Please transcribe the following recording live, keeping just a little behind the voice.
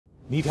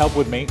Need help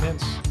with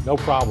maintenance? No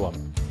problem.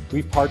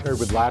 We've partnered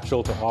with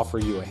Latchel to offer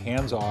you a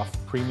hands-off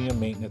premium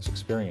maintenance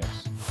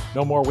experience.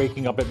 No more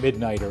waking up at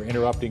midnight or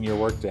interrupting your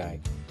workday.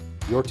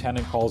 Your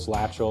tenant calls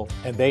Latchel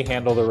and they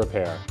handle the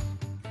repair.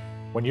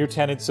 When your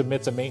tenant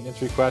submits a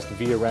maintenance request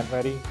via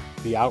RentRedi,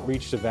 the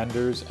outreach to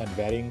vendors and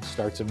vetting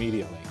starts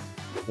immediately.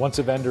 Once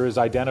a vendor is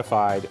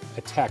identified,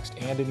 a text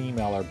and an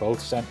email are both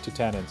sent to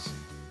tenants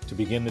to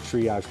begin the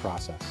triage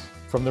process.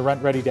 From the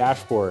RentRedi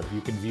dashboard,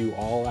 you can view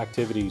all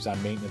activities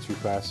on maintenance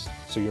requests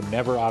so you're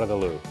never out of the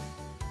loop.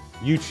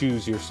 You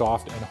choose your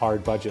soft and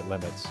hard budget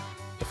limits.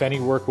 If any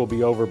work will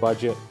be over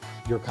budget,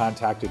 you're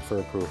contacted for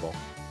approval.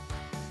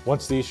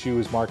 Once the issue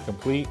is marked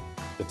complete,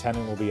 the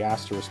tenant will be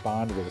asked to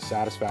respond with a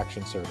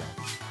satisfaction survey.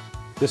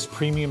 This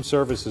premium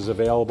service is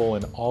available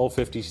in all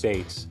 50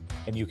 states,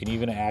 and you can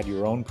even add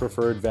your own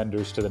preferred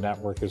vendors to the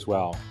network as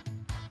well,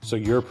 so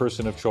your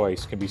person of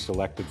choice can be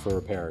selected for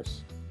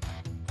repairs.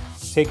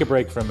 Take a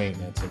break from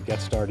maintenance and get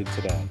started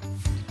today.